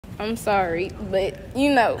I'm sorry, but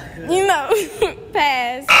you know,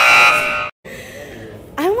 pass. I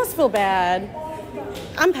almost feel bad.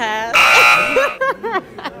 I'm pass.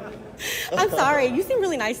 I'm sorry. You seem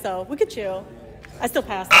really nice, though. We could chill. I still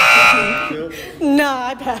pass. No,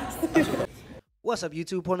 I pass. What's up,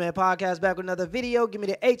 YouTube? Poor Man Podcast back with another video. Give me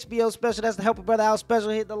the HBO special. That's the Help a Brother Out special.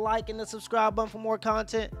 Hit the like and the subscribe button for more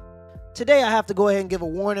content. Today, I have to go ahead and give a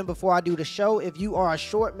warning before I do the show. If you are a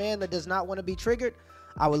short man that does not want to be triggered,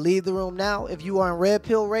 I would leave the room now. If you are in red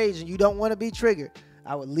pill rage and you don't want to be triggered,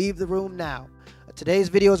 I would leave the room now. Today's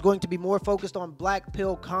video is going to be more focused on black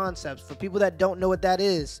pill concepts. For people that don't know what that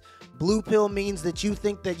is, blue pill means that you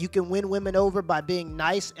think that you can win women over by being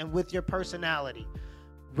nice and with your personality.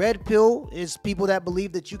 Red pill is people that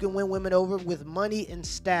believe that you can win women over with money and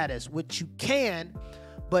status, which you can,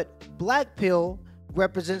 but black pill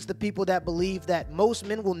represents the people that believe that most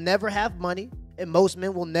men will never have money and most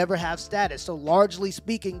men will never have status. So largely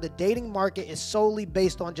speaking, the dating market is solely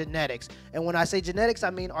based on genetics. And when I say genetics, I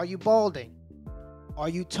mean, are you balding? Are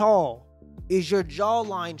you tall? Is your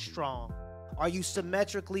jawline strong? Are you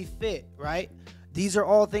symmetrically fit, right? These are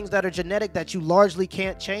all things that are genetic that you largely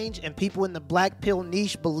can't change, and people in the black pill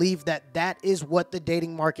niche believe that that is what the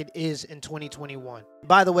dating market is in 2021.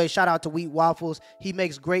 By the way, shout out to Waffles. He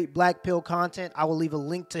makes great black pill content. I will leave a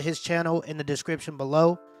link to his channel in the description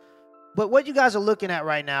below. But what you guys are looking at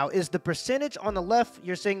right now is the percentage on the left.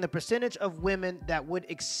 You're seeing the percentage of women that would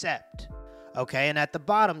accept. Okay, and at the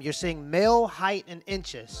bottom, you're seeing male height in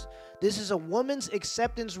inches. This is a woman's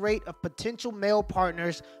acceptance rate of potential male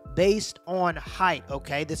partners based on height,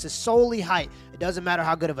 okay? This is solely height. It doesn't matter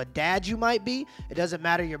how good of a dad you might be. It doesn't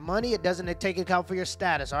matter your money. It doesn't take account for your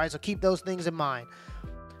status, all right? So keep those things in mind.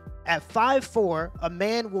 At 5'4", a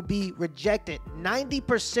man will be rejected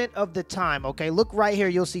 90% of the time, okay? Look right here.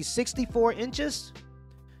 You'll see 64 inches,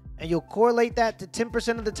 and you'll correlate that to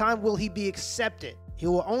 10% of the time will he be accepted. He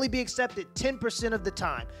will only be accepted 10% of the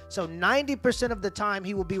time. So 90% of the time,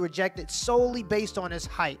 he will be rejected solely based on his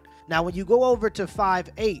height. Now, when you go over to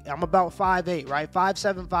 5'8", I'm about 5'8", right?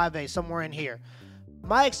 5'7", 5'8", somewhere in here.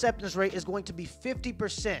 My acceptance rate is going to be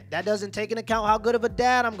 50%. That doesn't take into account how good of a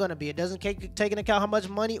dad I'm going to be. It doesn't take into account how much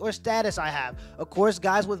money or status I have. Of course,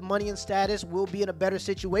 guys with money and status will be in a better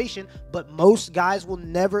situation, but most guys will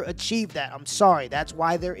never achieve that. I'm sorry. That's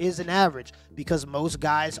why there is an average, because most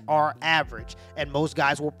guys are average, and most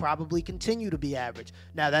guys will probably continue to be average.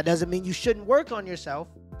 Now, that doesn't mean you shouldn't work on yourself,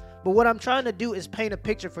 but what I'm trying to do is paint a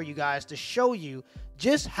picture for you guys to show you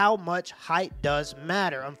just how much height does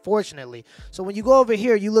matter, unfortunately. So when you go over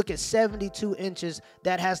here, you look at 72 inches.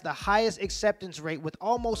 That has the highest acceptance rate, with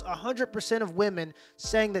almost 100% of women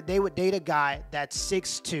saying that they would date a guy that's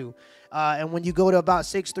 6'2". And when you go to about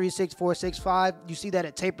 6'3", 6'4", 6'5", you see that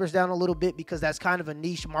it tapers down a little bit because that's kind of a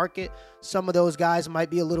niche market. Some of those guys might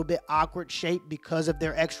be a little bit awkward shaped because of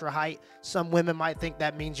their extra height. Some women might think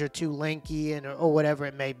that means you're too lanky or whatever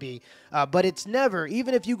it may be. But it's never,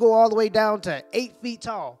 even if you go all the way down to 8 feet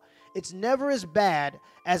tall, it's never as bad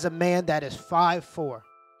as a man that is 5'4".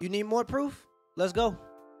 You need more proof? Let's go.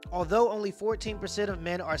 Although only 14% of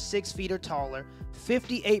men are 6 feet or taller,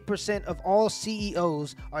 58% of all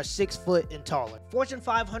CEOs are 6 foot and taller. Fortune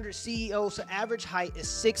 500 CEOs' average height is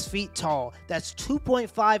 6 feet tall. That's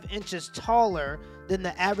 2.5 inches taller than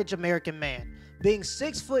the average American man. Being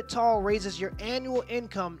 6 foot tall raises your annual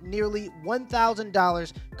income nearly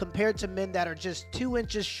 $1,000 compared to men that are just 2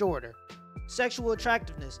 inches shorter. Sexual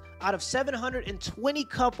attractiveness. Out of 720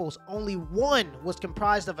 couples, only one was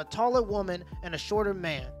comprised of a taller woman and a shorter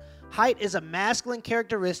man. Height is a masculine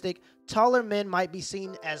characteristic. Taller men might be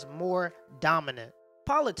seen as more dominant.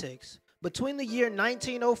 Politics. Between the year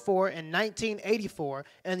 1904 and 1984,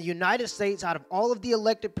 in the United States, out of all of the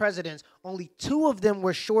elected presidents, only 2 of them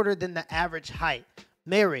were shorter than the average height.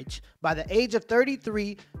 Marriage. By the age of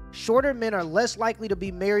 33, shorter men are less likely to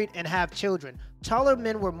be married and have children. Taller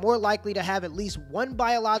men were more likely to have at least one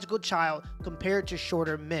biological child compared to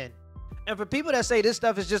shorter men. And for people that say this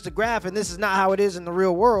stuff is just a graph and this is not how it is in the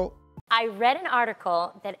real world, I read an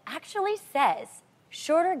article that actually says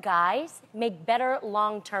shorter guys make better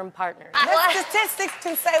long-term partners. The statistics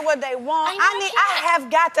can say what they want. I have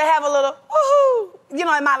got to have a little woohoo, you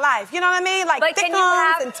know, in my life. You know what I mean? Like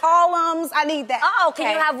thickums and tallums. I need that. Oh, okay.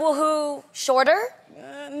 Can you have woohoo shorter?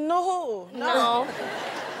 No.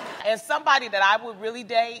 And somebody that I would really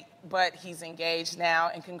date, but he's engaged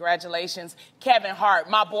now, and congratulations, Kevin Hart,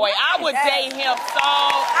 my boy. I would date him so.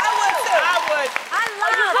 I would too. I would.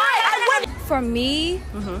 For me,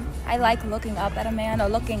 I like looking up at a man or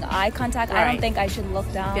looking eye contact. Right. I don't think I should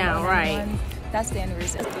look down on anyone. That's the only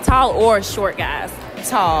reason. Tall or short guys?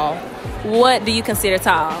 Tall. What do you consider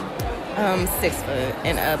tall? 6 foot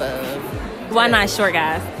and above. Why not short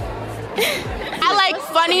guys? I like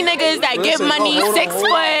funny niggas that get money, 6 foot,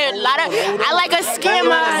 I like a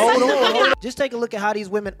scammer. Hold on. Just take a look at how these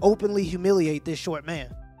women openly humiliate this short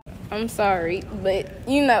man. I'm sorry, but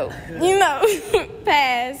you know,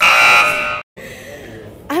 pass. I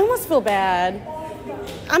almost feel bad.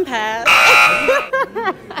 I'm pass.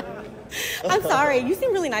 I'm sorry. You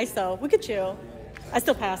seem really nice though. We could chill. I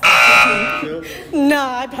still pass. No,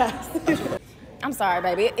 I pass. I'm sorry,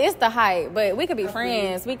 baby. It's the height, but we could be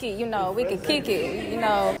friends. We could, we could kick it,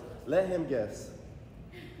 Let him guess.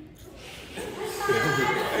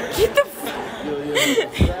 Get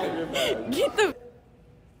the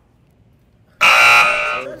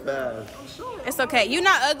It's okay. You're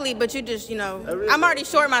not ugly, but you just, I'm already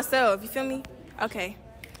short myself. You feel me? Okay.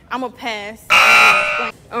 I'm gonna pass.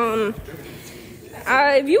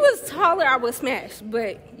 If you was taller, I would smash,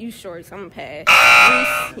 but you short, so I'm gonna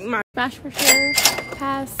pass. Smash for sure.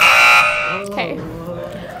 Pass. Okay.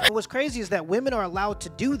 What's crazy is that women are allowed to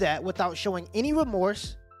do that without showing any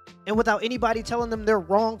remorse and without anybody telling them they're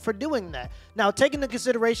wrong for doing that. Now, take into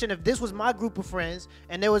consideration if this was my group of friends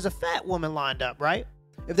and there was a fat woman lined up, right?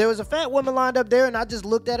 If there was a fat woman lined up there and I just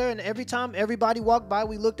looked at her, and every time everybody walked by,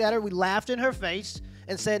 we looked at her, we laughed in her face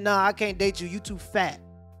and said, nah, I can't date you. You too fat.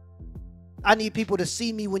 I need people to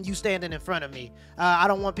see me when you standing in front of me. I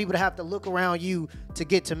don't want people to have to look around you to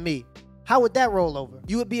get to me. How would that roll over?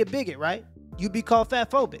 You would be a bigot, right? You'd be called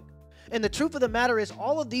fatphobic. And the truth of the matter is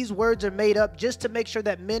all of these words are made up just to make sure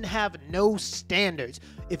that men have no standards.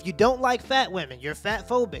 If you don't like fat women, you're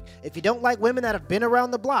fatphobic. If you don't like women that have been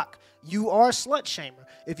around the block, you are a slut shamer.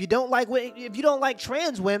 If you don't like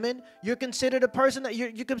trans women, you're considered a person that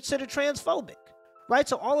you're considered transphobic. Right?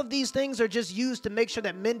 So all of these things are just used to make sure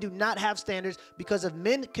that men do not have standards, because if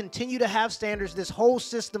men continue to have standards, this whole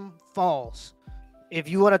system falls. If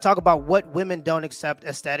you want to talk about what women don't accept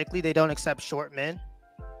aesthetically, they don't accept short men.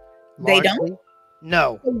 They don't?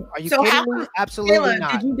 No. Are you kidding me? Absolutely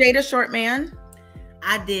not. Did you date a short man?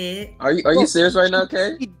 I did. Are you serious right now,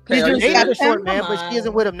 Kay? Kay, are you dating a short man, but she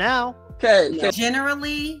isn't with him now? Kay.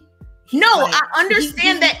 Generally, no, I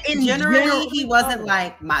understand that in generally he wasn't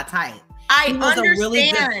like my type. I he was understand. A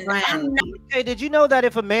really good friend. Okay, did you know that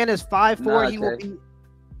if a man is 5'4",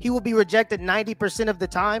 he will be rejected 90% of the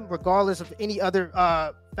time, regardless of any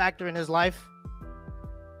other factor in his life?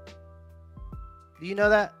 Do you know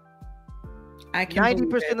that? I can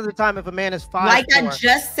 90% of the time, if a man is 5'4", like I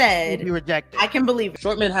just said, he'll be rejected. I can believe it.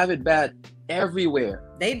 Short men have it bad everywhere.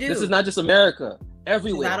 They do. This is not just America.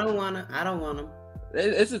 Everywhere. I don't want them.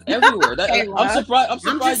 This is everywhere. I'm surprised.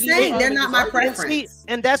 I'm just saying they're not my preference.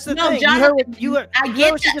 And that's the thing. I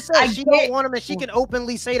get what she just said. She don't want them, and she can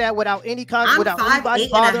openly say that without any without anybody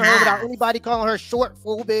bothering her, without anybody calling her short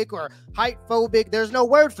phobic or height phobic. There's no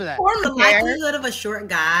word for that. The likelihood of a short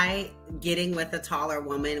guy getting with a taller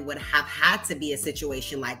woman would have had to be a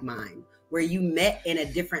situation like mine, where you met in a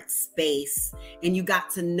different space and you got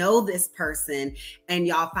to know this person and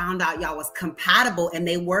y'all found out y'all was compatible and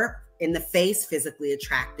they were in the face physically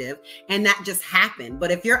attractive, and that just happened. But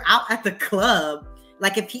if you're out at the club,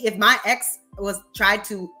 like if my ex tried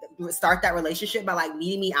to start that relationship by like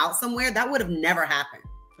meeting me out somewhere, that would have never happened.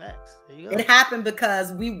 Facts. There you go. It happened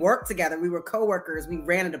because we worked together. We were coworkers. We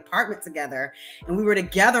ran an apartment together, and we were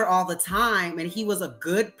together all the time. And he was a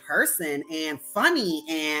good person and funny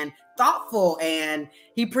and thoughtful, and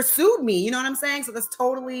he pursued me. You know what I'm saying? So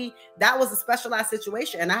that was a specialized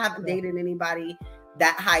situation. And I haven't dated anybody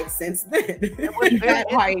that height since then. And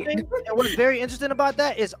what's very interesting about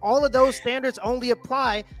that is all of those standards only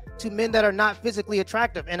apply to men that are not physically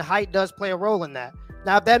attractive, and height does play a role in that.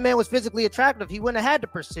 Now, if that man was physically attractive, he wouldn't have had to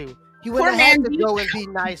pursue. He wouldn't have had to go and be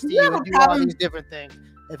nice to you and do all these different things.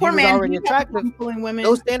 If he was already attractive,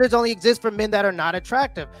 those standards only exist for men that are not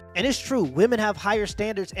attractive. And it's true, women have higher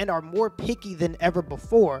standards and are more picky than ever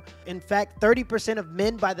before. In fact, 30% of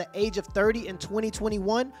men by the age of 30 in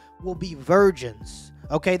 2021 will be virgins.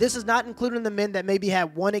 Okay, this is not including the men that maybe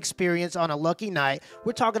had one experience on a lucky night.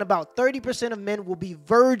 We're talking about 30% of men will be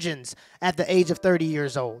virgins at the age of 30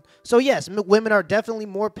 years old. So yes, women are definitely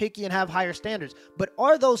more picky and have higher standards. But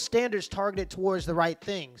are those standards targeted towards the right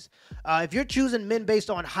things? If you're choosing men based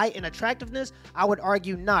on height and attractiveness, I would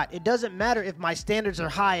argue not. It doesn't matter if my standards are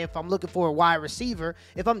high if I'm looking for a wide receiver.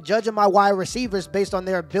 If I'm judging my wide receivers based on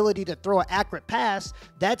their ability to throw an accurate pass,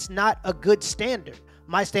 that's not a good standard.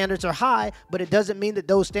 My standards are high, but it doesn't mean that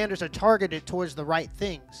those standards are targeted towards the right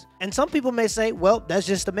things. And some people may say, well, that's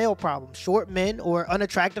just a male problem. Short men or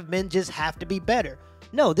unattractive men just have to be better.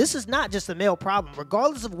 No, this is not just a male problem.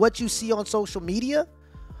 Regardless of what you see on social media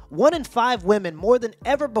 1 in 5 women, more than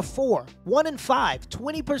ever before, 1 in 5,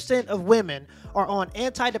 20% of women are on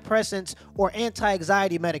antidepressants or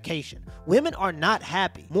anti-anxiety medication. Women are not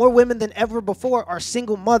happy. More women than ever before are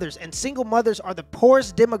single mothers, and single mothers are the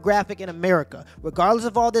poorest demographic in America. Regardless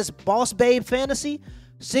of all this boss babe fantasy,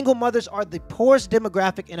 single mothers are the poorest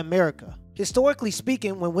demographic in America. Historically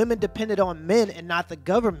speaking, when women depended on men and not the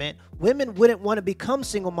government, women wouldn't want to become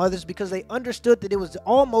single mothers because they understood that it was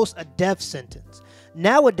almost a death sentence.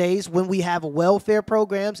 Nowadays, when we have welfare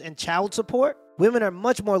programs and child support, women are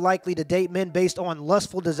much more likely to date men based on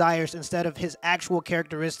lustful desires instead of his actual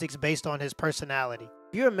characteristics based on his personality.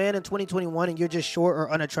 If you're a man in 2021 and you're just short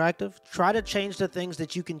or unattractive, try to change the things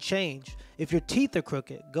that you can change. If your teeth are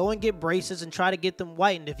crooked, go and get braces and try to get them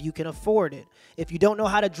whitened if you can afford it. If you don't know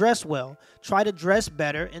how to dress well, try to dress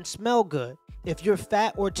better and smell good. If you're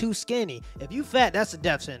fat or too skinny, if you fat, that's a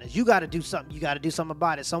death sentence. You got to do something. You got to do something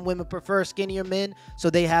about it. Some women prefer skinnier men, so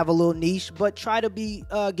they have a little niche, but try to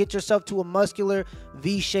get yourself to a muscular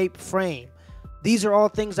V-shaped frame. These are all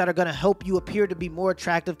things that are going to help you appear to be more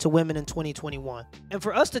attractive to women in 2021. And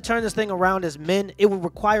for us to turn this thing around as men, it would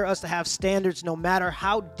require us to have standards no matter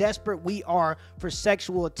how desperate we are for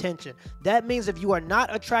sexual attention. That means if you are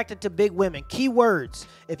not attracted to big women, key words,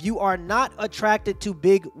 if you are not attracted to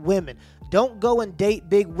big women, don't go and date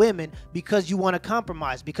big women because you want to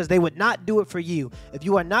compromise, because they would not do it for you. If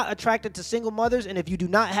you are not attracted to single mothers and if you do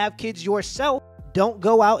not have kids yourself, don't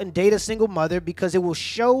go out and date a single mother, because it will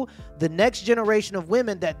show the next generation of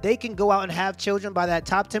women that they can go out and have children by that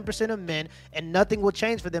top 10% of men and nothing will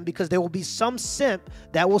change for them because there will be some simp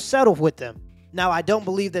that will settle with them. Now, I don't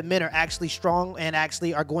believe that men are actually strong and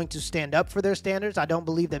actually are going to stand up for their standards. I don't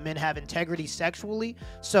believe that men have integrity sexually.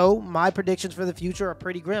 So my predictions for the future are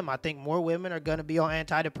pretty grim. I think more women are going to be on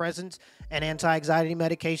antidepressants and anti-anxiety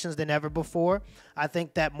medications than ever before. I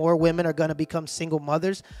think that more women are going to become single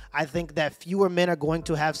mothers. I think that fewer men are going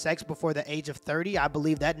to have sex before the age of 30. I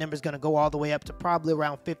believe that number is going to go all the way up to probably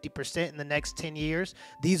around 50% in the next 10 years.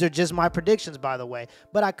 These are just my predictions, by the way.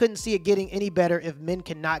 But I couldn't see it getting any better if men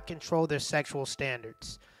cannot control their sexual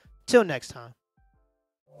standards. Till next time.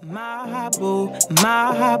 My boo,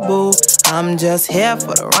 I'm just here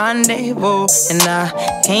for the rendezvous, and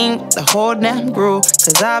I came the whole damn groove,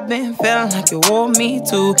 cause I've been feeling like you want me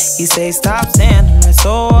to. He say stop saying I'm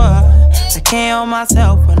so I can't hold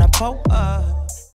myself when I pull up.